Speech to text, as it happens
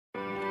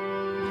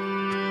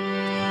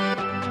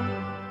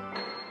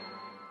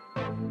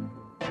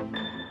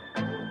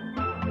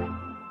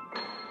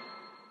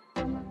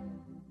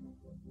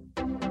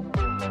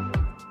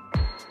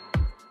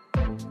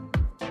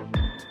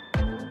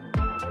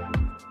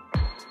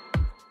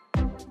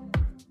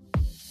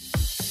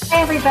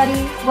Hey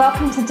everybody,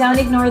 welcome to Don't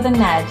Ignore the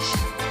Nudge.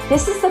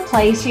 This is the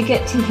place you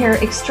get to hear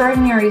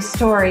extraordinary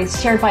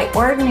stories shared by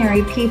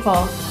ordinary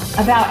people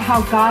about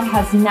how God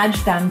has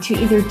nudged them to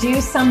either do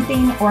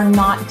something or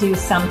not do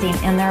something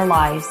in their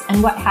lives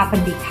and what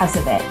happened because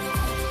of it.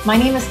 My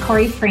name is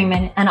Corey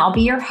Freeman and I'll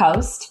be your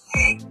host.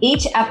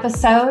 Each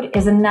episode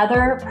is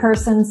another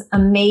person's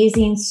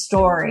amazing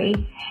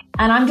story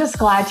and I'm just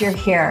glad you're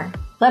here.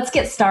 Let's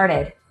get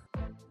started.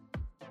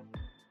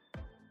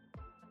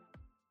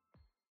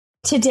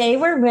 Today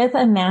we're with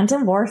Amanda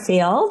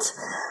Warfield.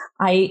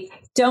 I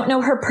don't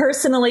know her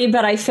personally,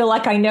 but I feel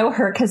like I know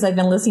her because I've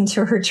been listening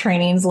to her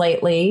trainings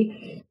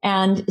lately.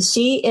 And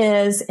she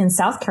is in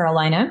South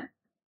Carolina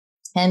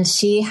and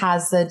she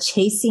has the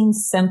Chasing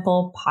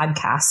Simple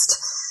podcast.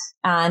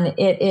 And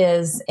it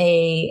is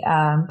a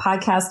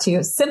podcast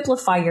to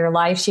simplify your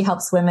life. She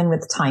helps women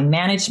with time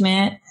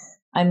management.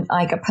 I'm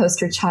like a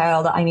poster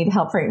child. I need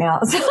help right now.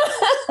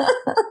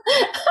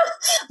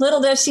 Little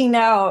does she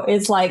know,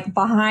 it's like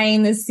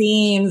behind the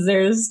scenes,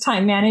 there's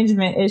time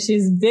management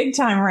issues big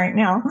time right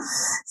now.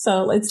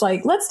 So it's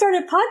like, let's start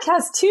a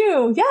podcast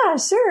too. Yeah,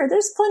 sure.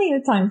 There's plenty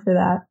of time for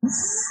that.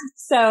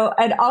 So,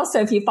 and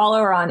also if you follow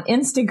her on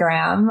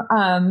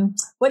Instagram,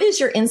 what is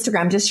your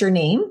Instagram? Just your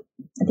name?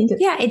 I think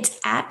it's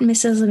at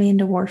Mrs.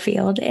 Amanda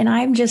Warfield. And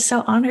I'm just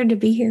so honored to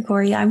be here,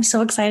 Corey. I'm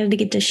so excited to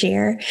get to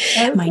share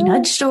my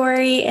nudge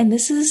story. And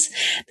this is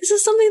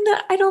something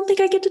that I don't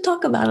think I get to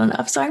talk about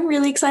enough. So I'm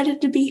really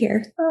excited to be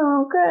here.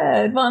 Oh,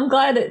 good. Well, I'm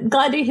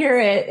glad to hear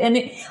it.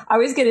 And I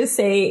was going to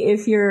say,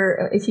 if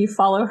you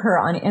follow her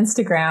on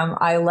Instagram,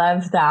 I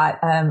love that,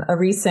 a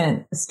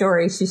recent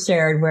story she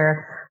shared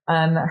where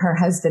her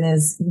husband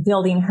is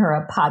building her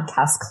a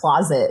podcast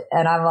closet.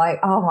 And I'm like,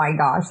 oh my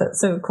gosh,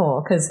 that's so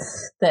cool.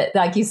 Cause that,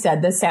 like you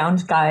said, the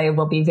sound guy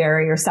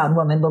sound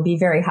woman will be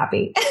very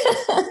happy.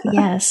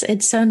 Yes.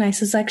 It's so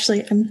nice. It's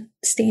actually, I'm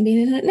standing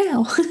in it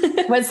now.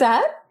 What's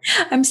that?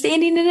 I'm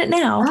standing in it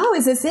now. Oh,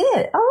 is this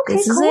it? Oh, okay,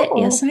 this cool. is it.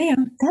 Yes, I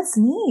am. That's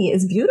neat.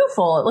 It's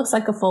beautiful. It looks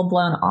like a full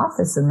blown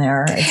office in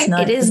there.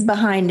 It is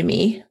behind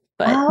me.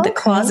 But the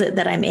closet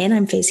that I'm in,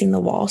 I'm facing the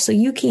wall. So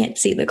you can't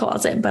see the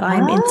closet, but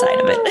I'm inside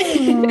of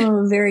it.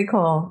 Oh, very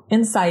cool.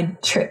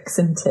 Inside tricks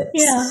and tips.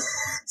 Yeah.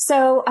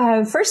 So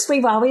first,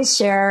 we always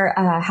share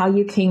how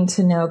you came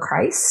to know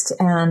Christ.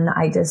 And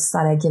I just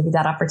thought I'd give you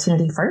that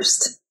opportunity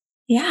first.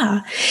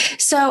 Yeah.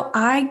 So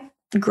I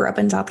grew up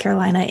in South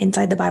Carolina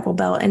inside the Bible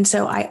Belt. And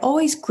so I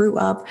always grew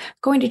up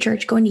going to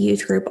church, going to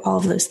youth group, all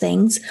of those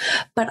things.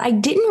 But I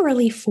didn't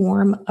really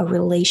form a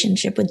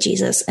relationship with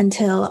Jesus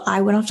until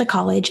I went off to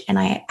college and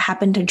I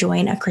happened to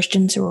join a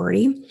Christian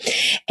sorority.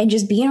 And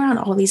just being around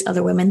all these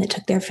other women that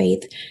took their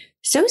faith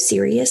so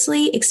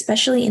seriously,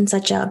 especially in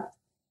such a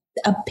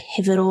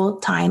pivotal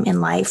time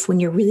in life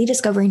when you're really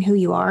discovering who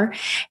you are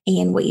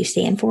and what you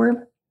stand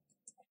for.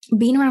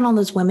 Being around all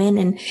those women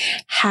and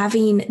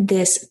having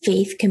this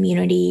faith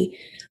community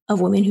of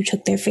women who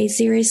took their faith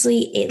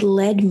seriously, it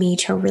led me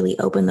to really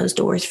open those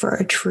doors for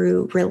a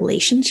true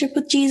relationship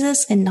with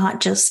Jesus and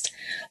not just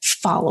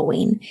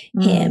following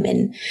him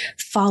and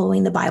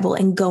following the Bible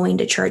and going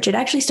to church. It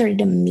actually started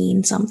to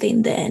mean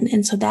something then.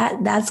 And so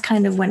that's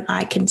kind of when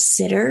I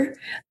consider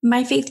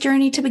my faith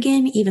journey to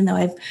begin, even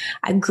though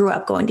I grew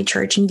up going to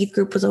church and youth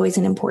group was always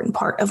an important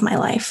part of my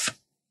life.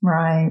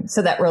 Right.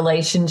 So that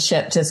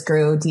relationship just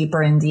grew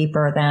deeper and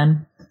deeper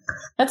then.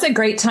 That's a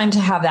great time to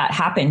have that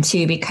happen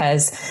too,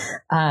 because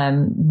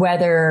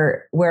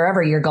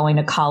wherever you're going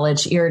to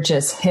college, you're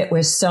just hit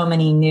with so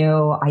many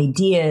new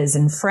ideas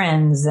and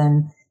friends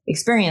and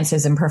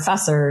experiences and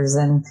professors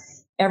and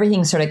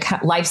everything sort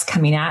of life's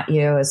coming at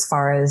you as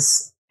far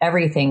as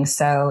everything.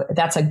 So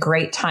that's a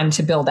great time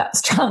to build that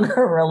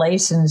stronger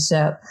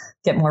relationship,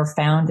 get more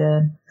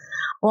founded.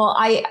 Well,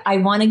 I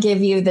want to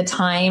give you the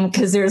time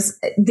because as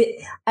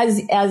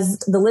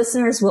the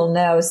listeners will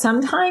know,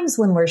 sometimes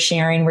when we're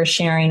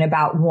sharing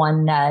about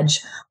one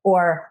nudge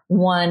or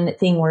one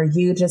thing where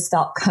you just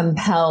felt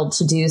compelled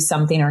to do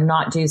something or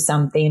not do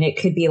something. It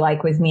could be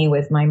like with me,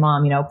 with my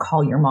mom,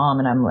 call your mom.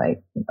 And I'm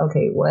like,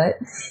 okay, what?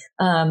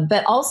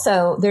 But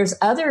also there's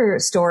other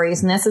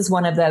stories. And this is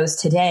one of those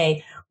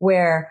today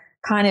where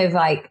kind of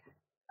like,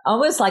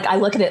 almost like I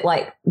look at it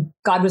like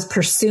God was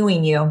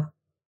pursuing you.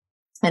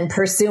 And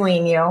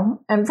pursuing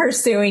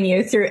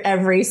you through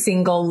every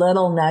single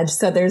little nudge.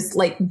 So there's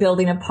like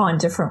building upon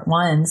different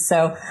ones.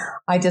 So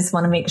I just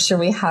want to make sure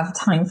we have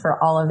time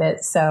for all of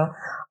it. So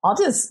I'll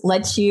just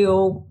let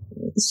you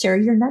share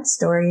your nudge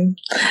story.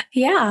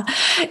 Yeah.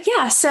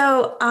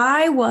 So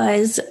I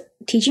was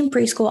teaching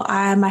preschool.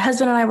 My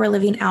husband and I were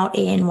living out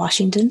in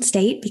Washington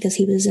State because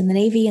he was in the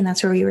Navy and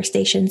that's where we were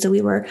stationed. So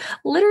we were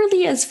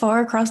literally as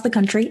far across the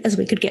country as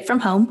we could get from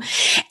home.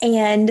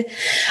 And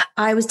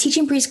I was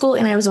teaching preschool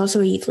and I was also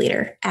a youth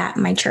leader at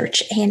my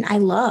church. And I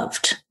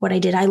loved what I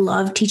did. I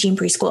loved teaching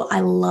preschool.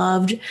 I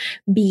loved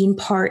being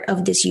part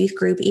of this youth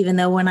group, even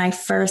though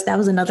that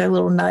was another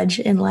little nudge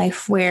in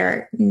life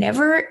where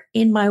never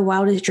in my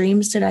wildest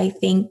dreams did I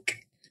think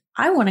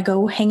I want to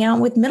go hang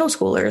out with middle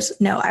schoolers.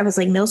 No, I was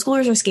like, middle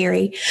schoolers are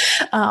scary.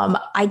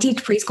 I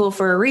teach preschool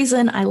for a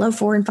reason. I love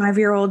 4 and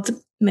 5-year-olds.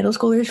 middle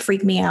schoolers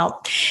freaked me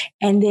out.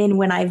 And then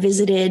when I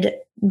visited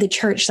the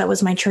church that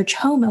was my church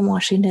home in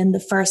Washington the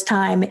first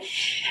time,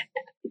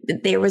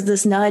 there was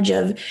this nudge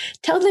of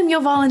tell them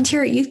you'll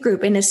volunteer at youth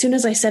group. And as soon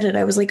as I said it,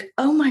 I was like,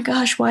 oh my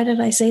gosh, why did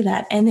I say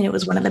that? And then it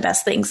was one of the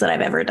best things that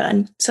I've ever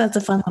done. So that's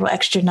a fun little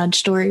extra nudge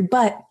story.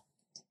 But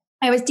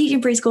I was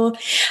teaching preschool.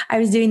 I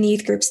was doing the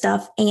youth group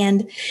stuff.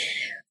 And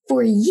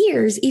for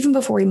years, even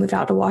before we moved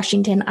out to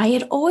Washington, I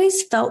had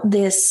always felt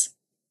this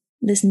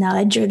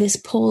nudge or this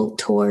pull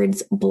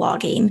towards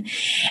blogging.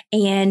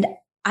 And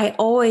I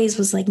always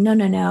was like,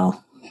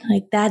 no.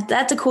 Like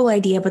that's a cool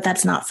idea, but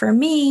that's not for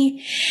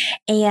me.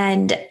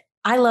 And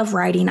I love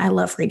writing. I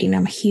love reading.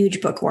 I'm a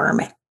huge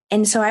bookworm.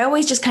 And so I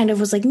always just kind of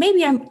was like,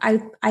 maybe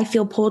I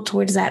feel pulled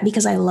towards that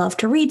because I love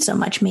to read so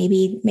much.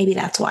 Maybe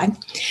that's why.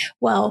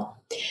 Well,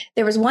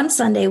 there was one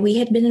Sunday we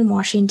had been in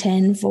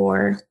Washington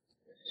for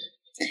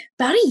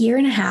about a year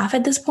and a half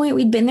at this point.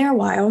 We'd been there a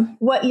while.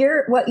 What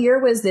year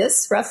was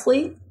this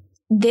roughly?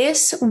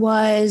 This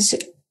was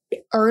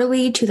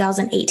early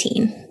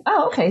 2018.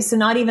 Oh, okay. So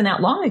not even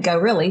that long ago,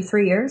 really.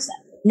 3 years?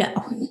 No.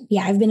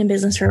 Yeah, I've been in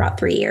business for about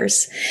 3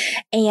 years.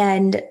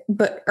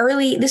 But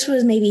this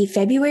was maybe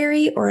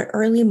February or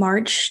early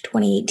March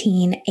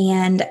 2018.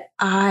 And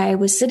I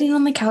was sitting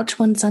on the couch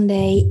one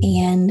Sunday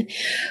and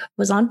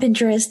was on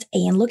Pinterest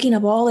and looking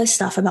up all this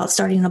stuff about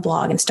starting a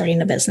blog and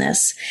starting a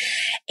business.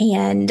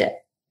 And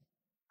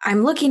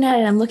I'm looking at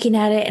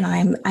it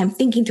and I'm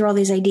thinking through all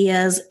these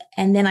ideas.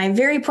 And then I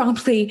very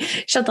promptly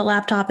shut the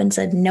laptop and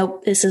said,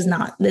 nope, this is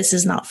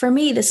not for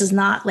me. This is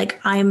not like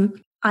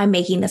I'm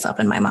making this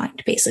up in my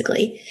mind,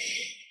 basically.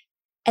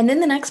 And then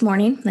the next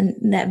morning,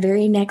 that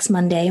very next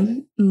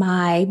Monday,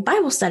 my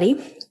Bible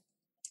study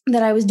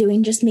that I was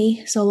doing, just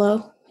me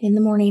solo in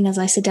the morning as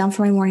I sit down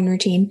for my morning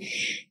routine,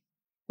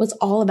 was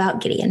all about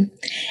Gideon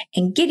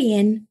and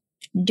Gideon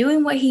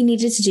doing what he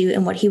needed to do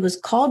and what he was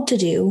called to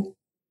do,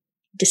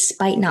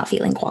 despite not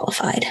feeling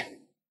qualified.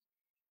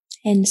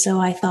 And so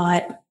I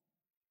thought,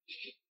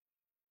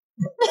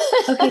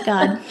 okay,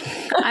 God,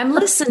 I'm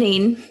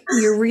listening.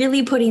 You're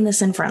really putting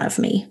this in front of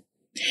me.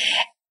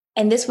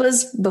 And this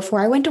was before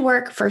I went to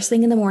work, first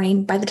thing in the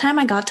morning. By the time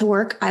I got to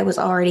work, I was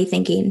already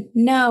thinking,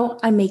 no,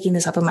 I'm making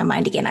this up in my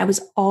mind again. I was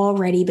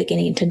already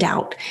beginning to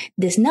doubt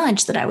this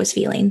nudge that I was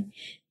feeling.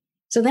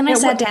 So then I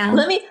sat down.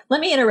 Let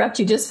me interrupt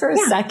you just for a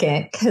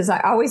second, because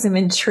I always am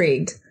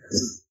intrigued.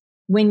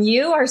 When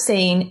you are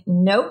saying,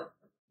 nope,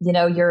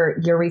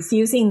 you're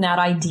refusing that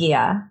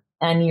idea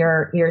and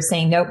you're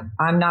saying, nope,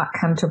 I'm not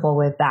comfortable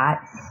with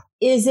that.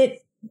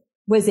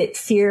 Was it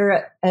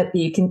fear of,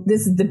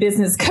 this is the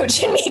business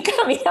coach in me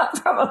coming up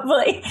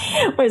probably.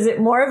 Was it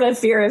more of a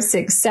fear of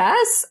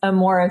success,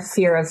 more of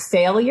fear of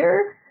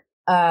failure,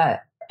 a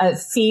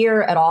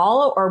fear at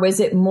all? Or was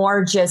it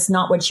more just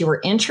not what you were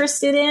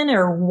interested in?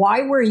 Or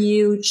why were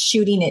you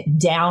shooting it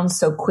down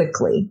so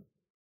quickly?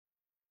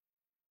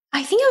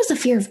 I think it was the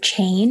fear of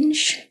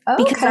change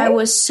because I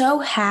was so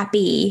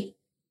happy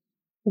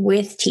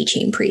with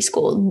teaching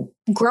preschool.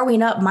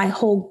 Growing up, my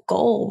whole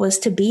goal was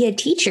to be a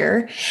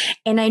teacher.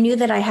 And I knew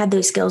that I had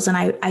those skills and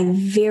I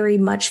very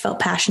much felt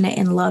passionate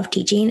and loved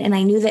teaching. And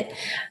I knew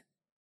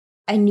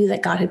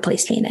that God had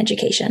placed me in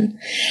education.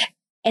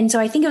 And so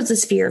I think it was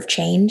this fear of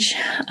change.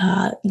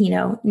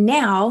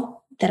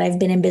 Now that I've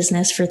been in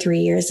business for 3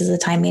 years as a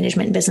time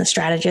management and business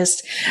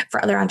strategist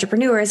for other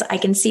entrepreneurs, I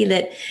can see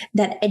that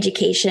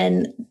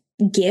education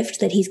gift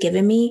that he's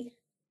given me,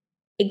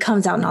 it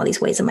comes out in all these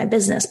ways in my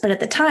business. But at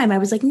the time I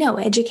was like, no,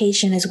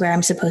 education is where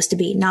I'm supposed to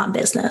be, not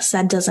business.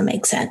 That doesn't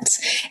make sense.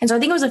 And so I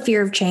think it was a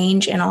fear of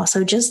change and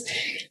also just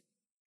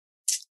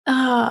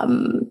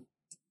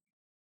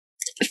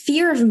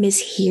fear of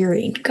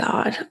mishearing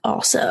God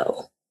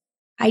also.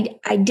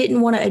 I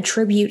didn't want to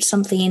attribute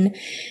something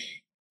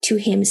to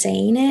him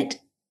saying it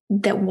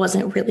that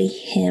wasn't really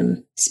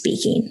him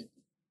speaking.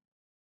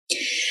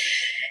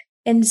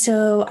 And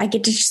so I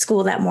get to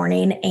school that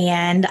morning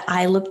and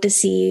I look to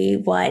see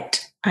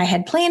what I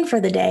had planned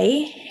for the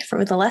day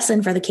with a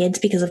lesson for the kids,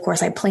 because of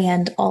course I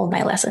planned all of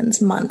my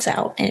lessons months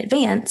out in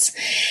advance.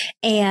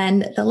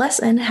 And the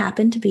lesson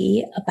happened to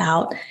be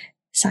about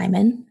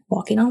Simon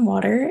walking on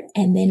water.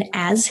 And then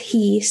as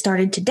he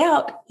started to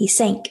doubt, he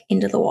sank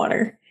into the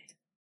water.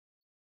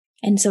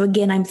 And so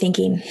again, I'm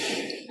thinking,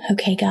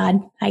 okay,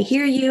 God, I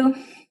hear you.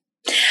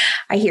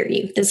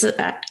 This is,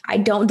 I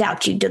don't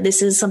doubt you.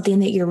 This is something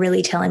that you're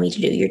really telling me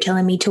to do. You're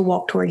telling me to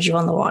walk towards you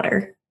on the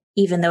water,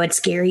 even though it's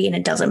scary and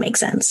it doesn't make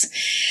sense.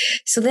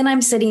 So then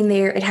I'm sitting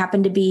there. It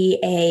happened to be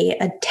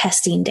a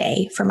testing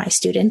day for my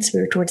students.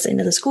 We were towards the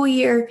end of the school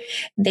year.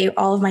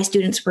 All of my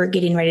students were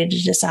getting ready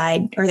to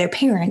decide, or their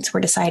parents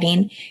were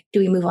deciding, do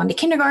we move on to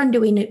kindergarten?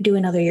 Do we do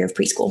another year of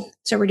preschool?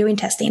 So we're doing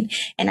testing.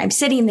 And I'm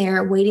sitting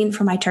there waiting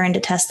for my turn to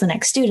test the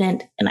next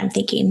student. And I'm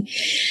thinking,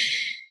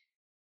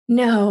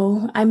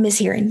 no, I'm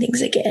mishearing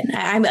things again.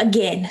 I'm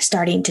again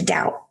starting to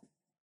doubt.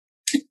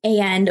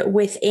 And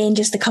within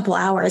just a couple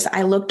hours,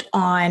 I looked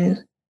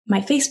on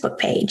my Facebook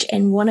page,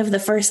 and one of the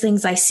first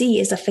things I see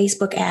is a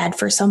Facebook ad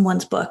for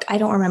someone's book. I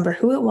don't remember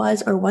who it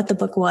was or what the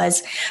book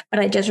was, but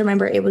I just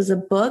remember it was a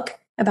book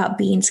about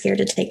being scared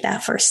to take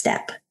that first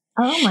step.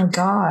 Oh my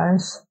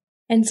gosh.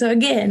 And so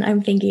again,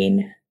 I'm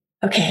thinking,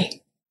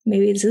 okay,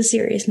 maybe this is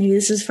serious. Maybe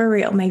this is for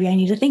real. Maybe I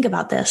need to think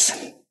about this.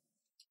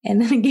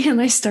 And then again,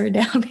 I start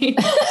doubting.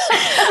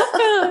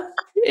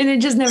 And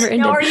it just never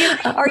ended. Now,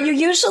 are you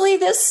usually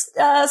this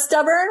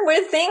stubborn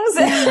with things?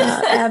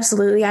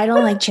 Absolutely. I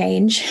don't like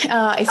change.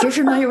 If you're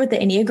familiar with the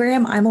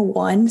Enneagram, I'm a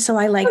 1. So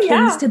I like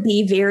things to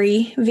be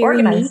very, very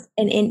organized.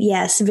 Neat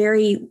and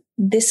very,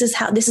 this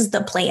is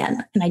the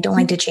plan. And I don't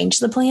like to change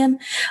the plan.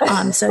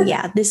 So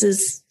this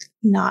is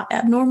not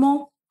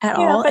abnormal at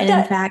all. And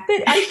in fact,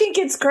 I think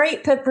it's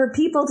great for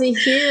people to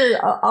hear,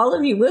 all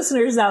of you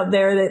listeners out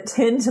there that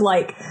tend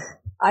to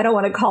I don't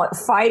want to call it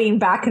fighting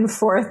back and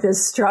forth,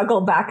 this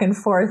struggle back and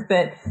forth,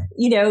 but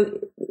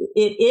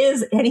it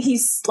is. And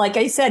he's, like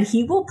I said,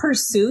 he will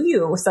pursue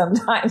you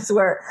sometimes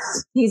where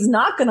he's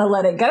not going to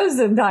let it go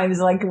sometimes.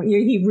 Like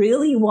he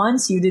really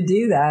wants you to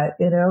do that,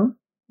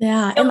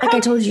 Yeah. And like I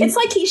told you, it's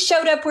like he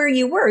showed up where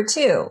you were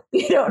too.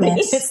 You know what I mean?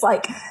 It's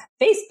like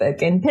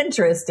Facebook and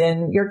Pinterest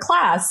and your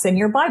class and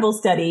your Bible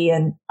study.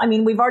 And I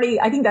mean,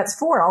 I think that's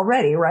 4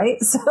 already, right?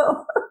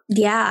 So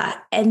yeah.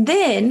 And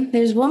then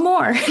there's one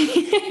more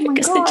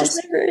because it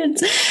just never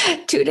ends.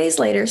 2 days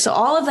later. So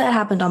all of that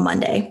happened on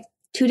Monday.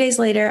 2 days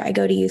later, I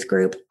go to youth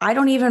group. I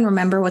don't even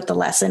remember what the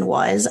lesson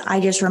was.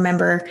 I just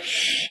remember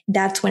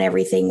that's when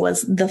everything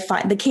was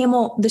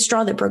the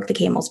straw that broke the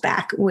camel's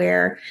back,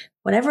 where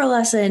whatever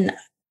lesson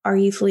our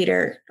youth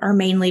leader, our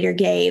main leader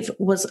gave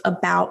was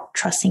about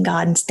trusting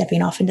God and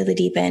stepping off into the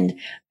deep end.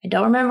 I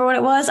don't remember what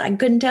it was. I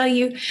couldn't tell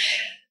you,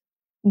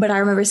 but I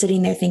remember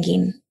sitting there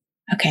thinking,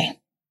 okay,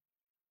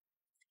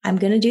 I'm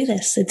going to do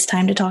this. It's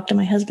time to talk to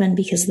my husband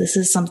because this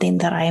is something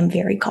that I am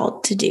very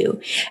called to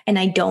do. And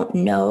I don't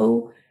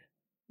know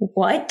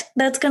what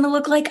that's going to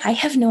look like. I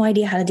have no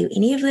idea how to do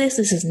any of this.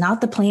 This is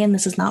not the plan.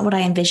 This is not what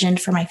I envisioned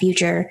for my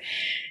future.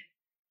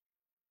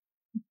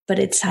 But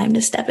it's time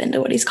to step into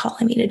what he's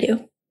calling me to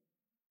do.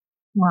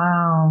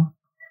 Wow.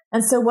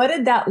 And so what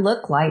did that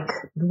look like?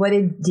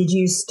 Did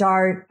you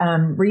start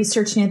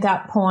researching at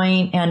that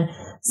point? And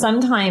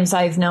sometimes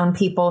I've known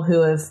people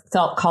who have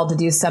felt called to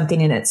do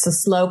something and it's a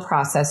slow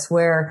process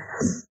where,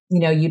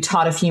 you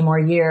taught a few more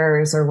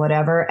years or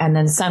whatever. And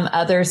then some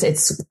others,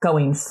 it's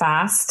going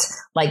fast.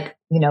 Like,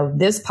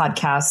 this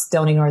podcast,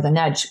 Don't Ignore the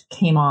Nudge,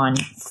 came on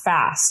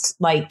fast.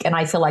 And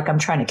I feel like I'm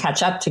trying to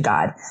catch up to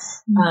God.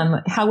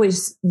 How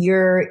was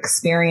your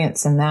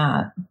experience in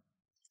that?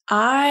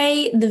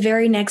 The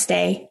very next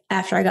day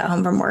after I got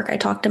home from work, I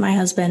talked to my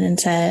husband and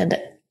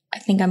said,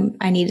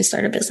 I need to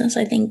start a business.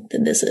 I think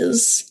that this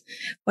is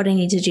what I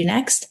need to do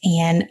next.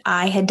 And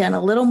I had done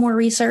a little more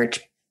research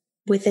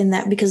within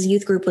that because the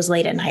youth group was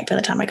late at night. By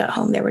the time I got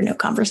home, there were no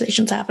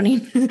conversations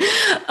happening.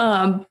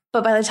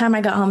 But by the time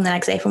I got home the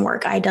next day from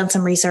work, I had done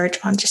some research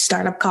on just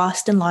startup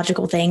cost and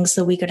logical things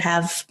so we could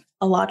have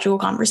a logical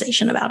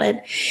conversation about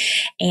it.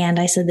 And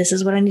I said, this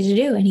is what I need to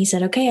do. And he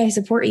said, okay, I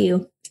support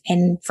you.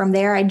 And from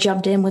there, I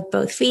jumped in with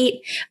both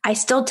feet. I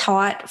still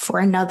taught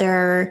for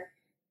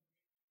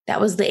that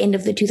was the end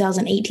of the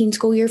 2018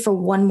 school year, for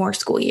one more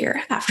school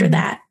year after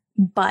that.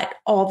 But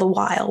all the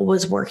while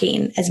was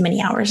working as many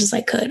hours as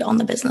I could on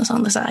the business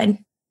on the side.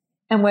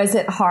 And was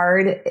it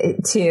hard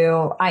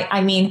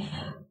I mean,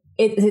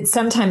 it's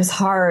sometimes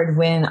hard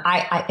when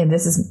and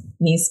this is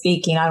me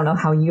speaking, I don't know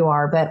how you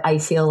are, but I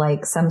feel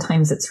like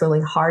sometimes it's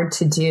really hard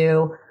to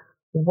do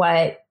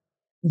what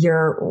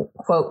your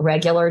quote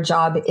regular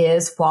job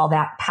is while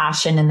that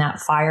passion and that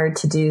fire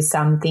to do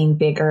something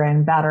bigger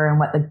and better and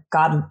what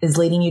God is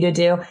leading you to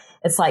do.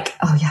 It's like,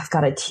 oh yeah, I've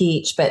got to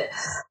teach, but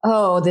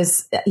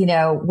this,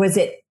 was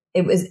it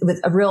was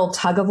a real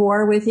tug of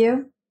war with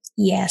you?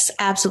 Yes,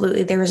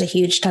 absolutely. There was a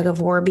huge tug of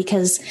war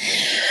because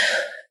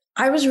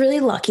I was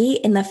really lucky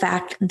in the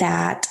fact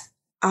that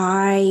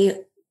I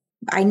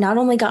not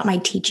only got my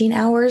teaching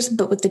hours,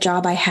 but with the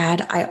job I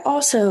had, I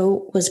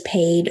also was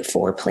paid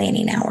for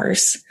planning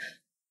hours.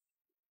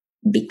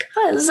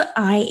 Because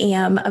I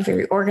am a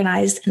very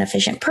organized and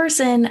efficient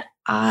person,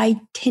 I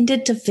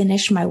tended to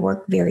finish my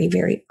work very,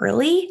 very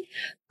early,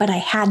 but I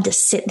had to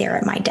sit there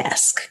at my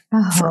desk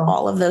for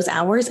all of those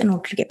hours in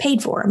order to get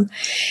paid for them.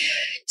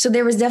 So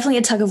there was definitely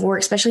a tug of war,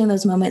 especially in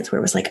those moments where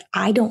it was like,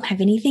 I don't have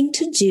anything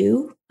to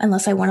do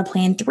unless I want to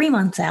plan 3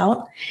 months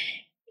out,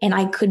 and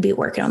I could be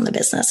working on the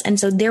business. And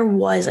so there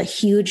was a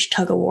huge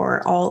tug of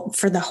war all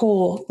for the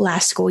whole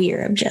last school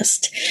year of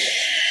just,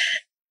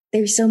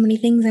 there's so many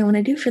things I want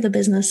to do for the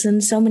business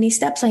and so many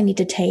steps I need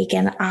to take.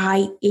 And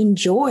I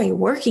enjoy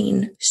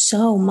working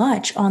so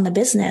much on the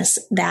business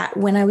that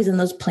when I was in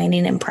those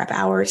planning and prep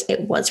hours,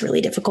 it was really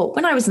difficult.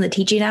 When I was in the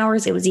teaching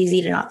hours, it was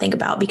easy to not think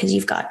about because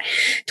you've got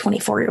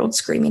 24-year-olds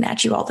screaming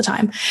at you all the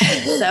time.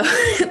 So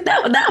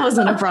that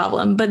wasn't a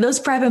problem, but those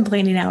prep and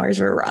planning hours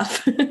were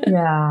rough.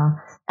 Yeah.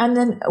 And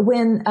then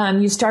when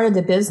you started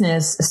the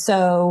business,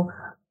 so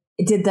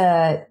did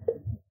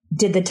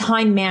the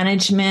time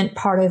management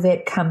part of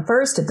it come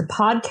first? Did the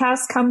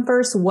podcast come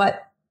first?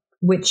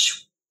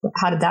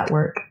 How did that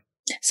work?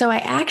 So I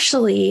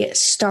actually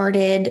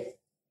started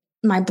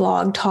my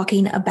blog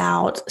talking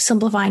about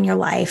simplifying your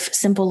life,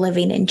 simple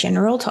living in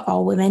general to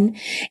all women,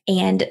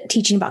 and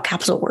teaching about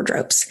capsule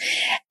wardrobes.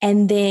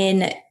 And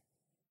then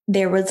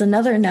there was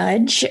another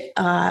nudge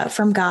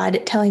from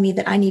God telling me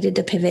that I needed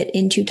to pivot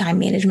into time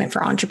management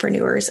for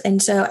entrepreneurs.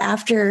 And so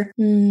after,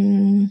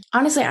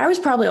 honestly, I was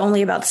probably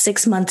only about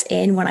 6 months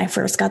in when I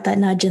first got that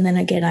nudge. And then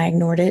again, I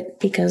ignored it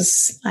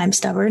because I'm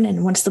stubborn.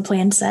 And once the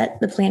plan's set,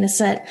 the plan is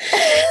set.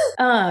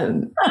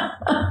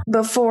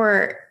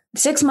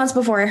 6 months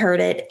before I heard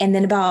it. And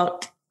then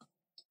about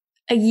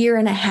a year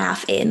and a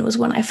half in was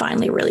when I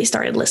finally really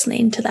started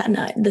listening to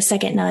that the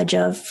second nudge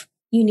of,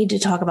 you need to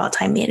talk about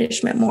time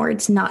management more.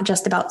 It's not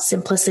just about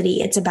simplicity.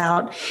 It's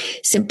about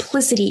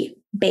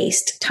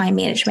simplicity-based time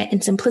management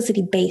and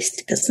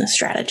simplicity-based business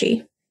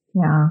strategy.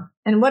 Yeah.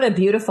 And what a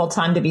beautiful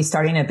time to be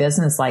starting a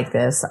business like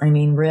this. I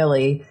mean,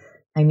 really,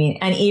 and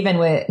even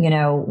with,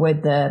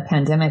 with the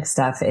pandemic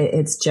stuff,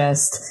 it's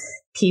just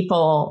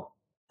people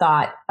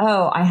thought,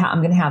 oh, I'm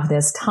going to have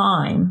this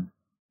time.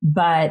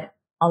 But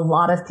a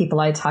lot of people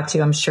I talk to,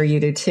 I'm sure you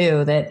do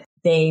too, that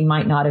they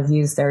might not have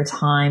used their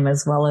time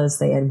as well as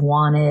they had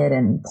wanted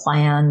and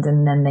planned.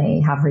 And then they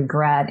have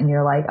regret. And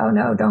you're like, oh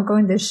no, don't go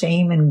into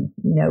shame and,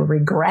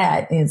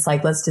 regret. And it's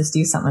like, let's just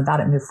do something about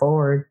it and move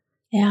forward.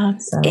 Yeah.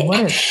 So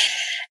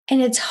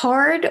and it's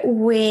hard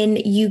when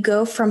you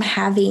go from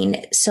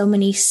having so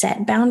many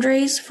set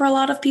boundaries for a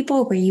lot of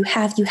people where you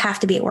have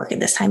to be at work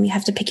at this time, you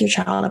have to pick your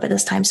child up at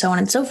this time, so on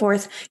and so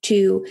forth,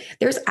 to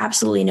there's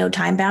absolutely no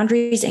time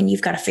boundaries and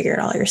you've got to figure it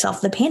all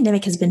yourself. The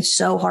pandemic has been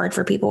so hard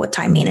for people with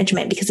time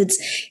management because it's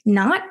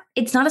not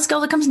a skill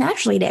that comes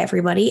naturally to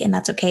everybody, and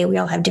that's okay. We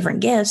all have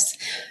different gifts,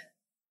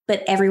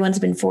 but everyone's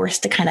been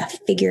forced to kind of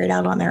figure it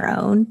out on their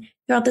own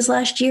throughout this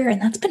last year,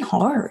 and that's been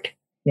hard.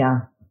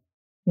 Yeah.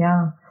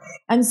 Yeah.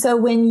 And so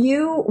when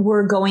you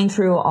were going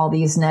through all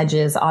these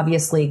nudges,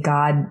 obviously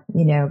God,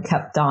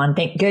 kept on.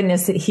 Thank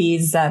goodness that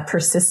he's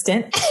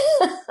persistent.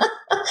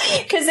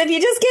 Because if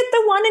you just get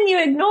the one and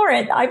you ignore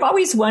it, I've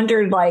always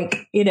wondered,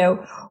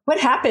 what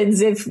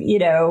happens if,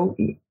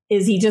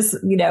 is he just,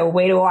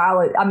 wait a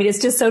while? I mean,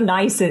 it's just so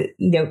nice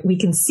that, we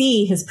can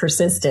see his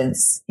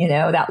persistence,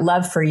 that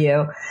love for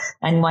you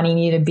and wanting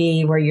you to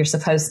be where you're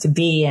supposed to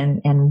be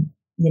and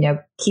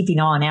keeping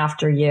on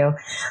after you.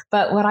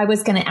 But what I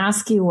was going to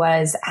ask you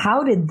was,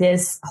 how did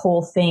this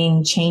whole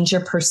thing change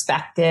your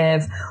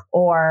perspective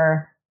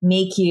or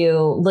make you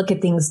look at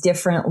things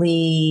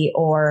differently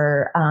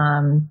or,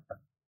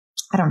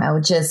 I don't know,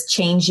 just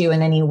change you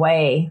in any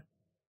way?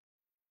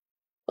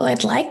 Well,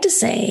 I'd like to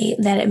say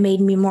that it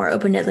made me more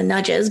open to the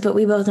nudges, but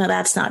we both know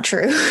that's not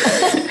true.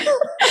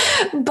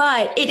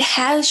 But it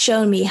has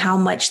shown me how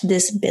much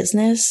this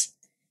business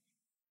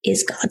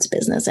is God's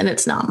business and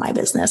it's not my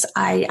business.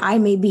 I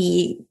may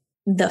be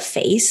the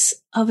face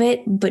of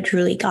it, but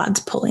truly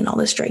God's pulling all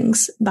the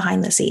strings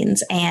behind the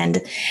scenes.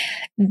 And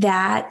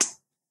that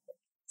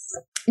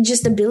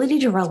just ability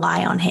to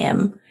rely on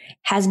him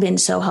has been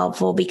so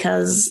helpful,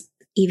 because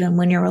even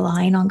when you're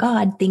relying on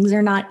God, things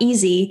are not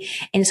easy.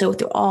 And so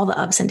through all the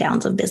ups and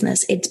downs of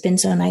business, it's been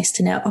so nice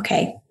to know,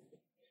 okay,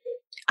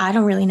 I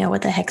don't really know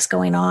what the heck's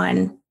going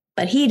on,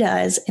 but he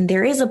does. And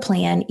there is a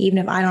plan, even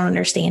if I don't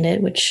understand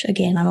it, which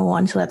again, I'm a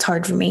one, so that's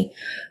hard for me.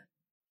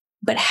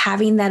 But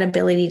having that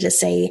ability to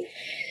say,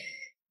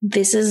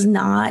 this is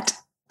not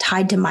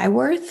tied to my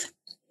worth.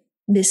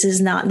 This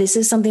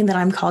is something that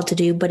I'm called to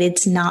do, but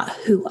it's not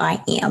who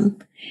I am.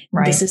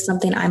 Right. This is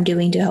something I'm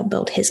doing to help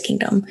build his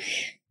kingdom.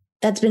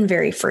 That's been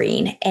very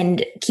freeing.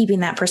 And keeping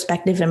that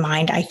perspective in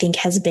mind, I think,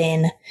 has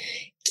been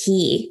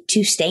key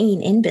to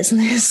staying in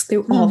business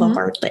through all the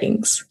hard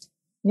things.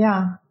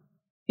 Yeah.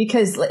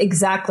 Because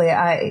exactly,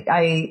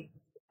 I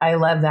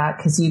love that,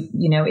 because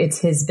it's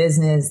his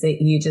business, that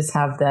you just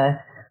have the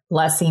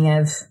blessing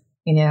of,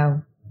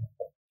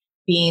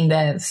 being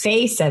the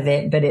face of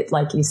it, but it,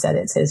 like you said,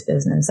 it's his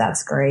business.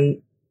 That's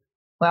great.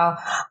 Well,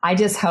 I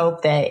just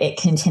hope that it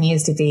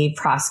continues to be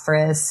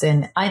prosperous,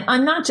 and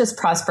I'm not just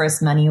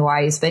prosperous money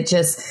wise, but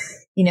just,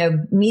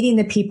 meeting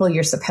the people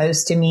you're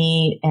supposed to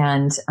meet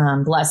and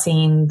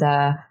blessing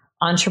the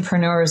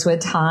entrepreneurs with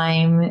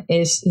time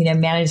is,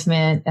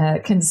 management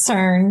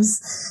concerns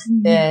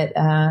that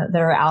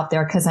are out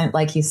there. Because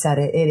like you said,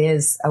 it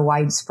is a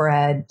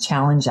widespread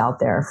challenge out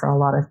there for a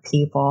lot of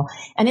people.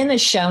 And in the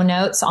show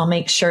notes, I'll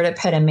make sure to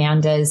put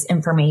Amanda's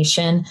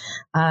information.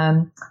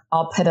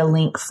 I'll put a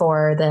link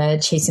for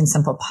the Chasing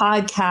Simple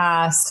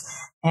podcast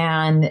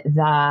and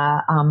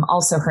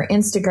also her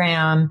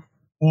Instagram.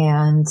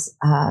 And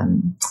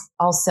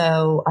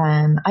also,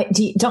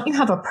 don't you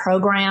have a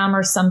program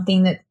or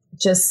something that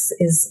just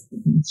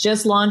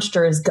launched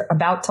or is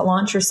about to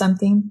launch or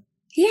something?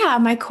 Yeah,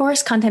 my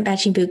course, Content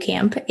Batching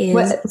Bootcamp,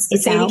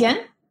 say it again?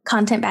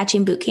 Content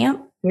Batching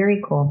Bootcamp.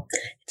 Very cool.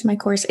 It's my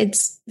course.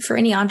 It's for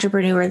any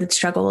entrepreneur that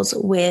struggles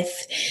with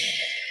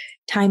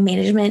time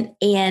management,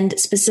 and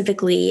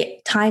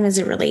specifically time as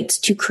it relates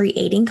to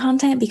creating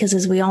content, because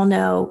as we all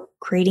know,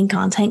 creating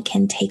content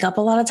can take up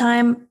a lot of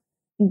time.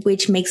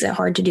 which makes it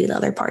hard to do the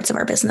other parts of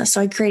our business.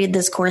 So I created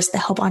this course to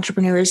help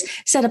entrepreneurs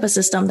set up a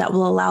system that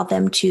will allow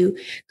them to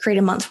create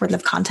a month's worth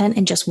of content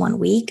in just 1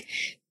 week,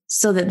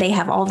 so that they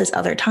have all this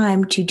other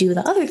time to do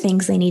the other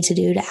things they need to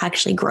do to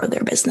actually grow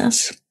their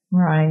business.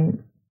 Right.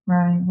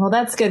 Right. Well,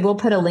 that's good. We'll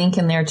put a link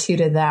in there too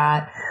to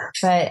that.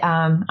 But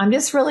I'm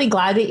just really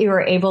glad that you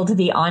were able to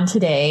be on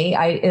today.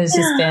 It has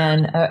just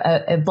been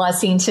a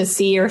blessing to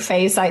see your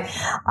face.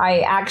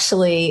 I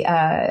actually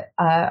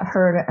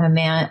heard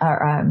Amanda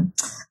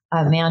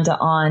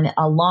on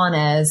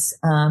Alana's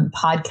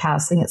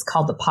podcast. I think it's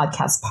called The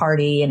Podcast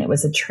Party, and it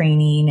was a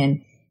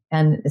training.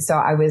 And so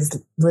I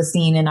was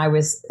listening, and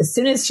as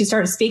soon as she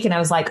started speaking, I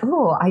was like,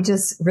 oh, I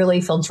just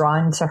really feel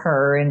drawn to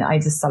her. And I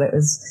just thought it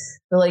was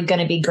really going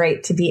to be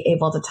great to be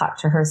able to talk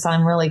to her. So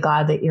I'm really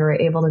glad that you were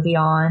able to be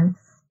on.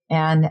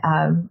 And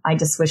I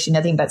just wish you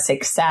nothing but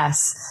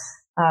success.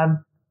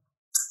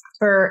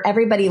 For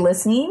everybody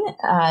listening,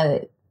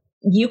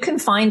 you can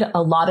find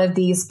a lot of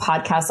these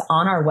podcasts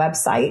on our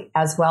website,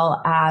 as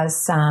well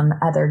as some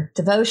other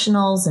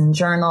devotionals and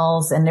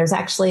journals. And there's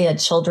actually a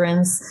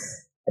children's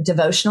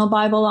devotional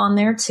Bible on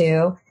there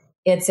too.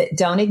 It's at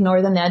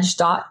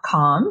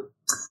don'tignorethenudge.com.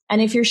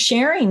 And if you're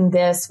sharing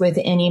this with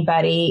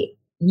anybody,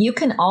 you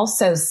can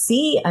also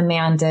see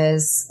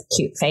Amanda's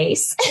cute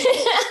face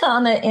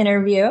on the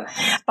interview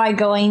by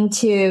going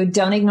to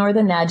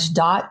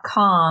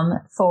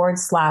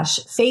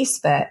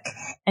don'tignorethenudge.com/Facebook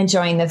and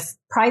join the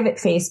private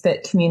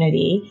Facebook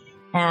community.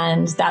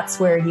 And that's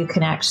where you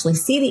can actually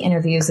see the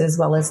interviews as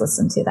well as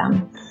listen to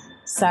them.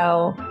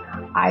 So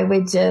I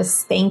would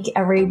just thank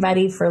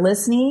everybody for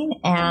listening.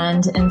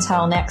 And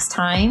until next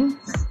time,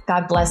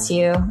 God bless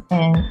you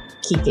and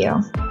keep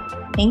you.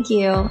 Thank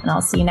you. And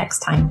I'll see you next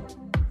time.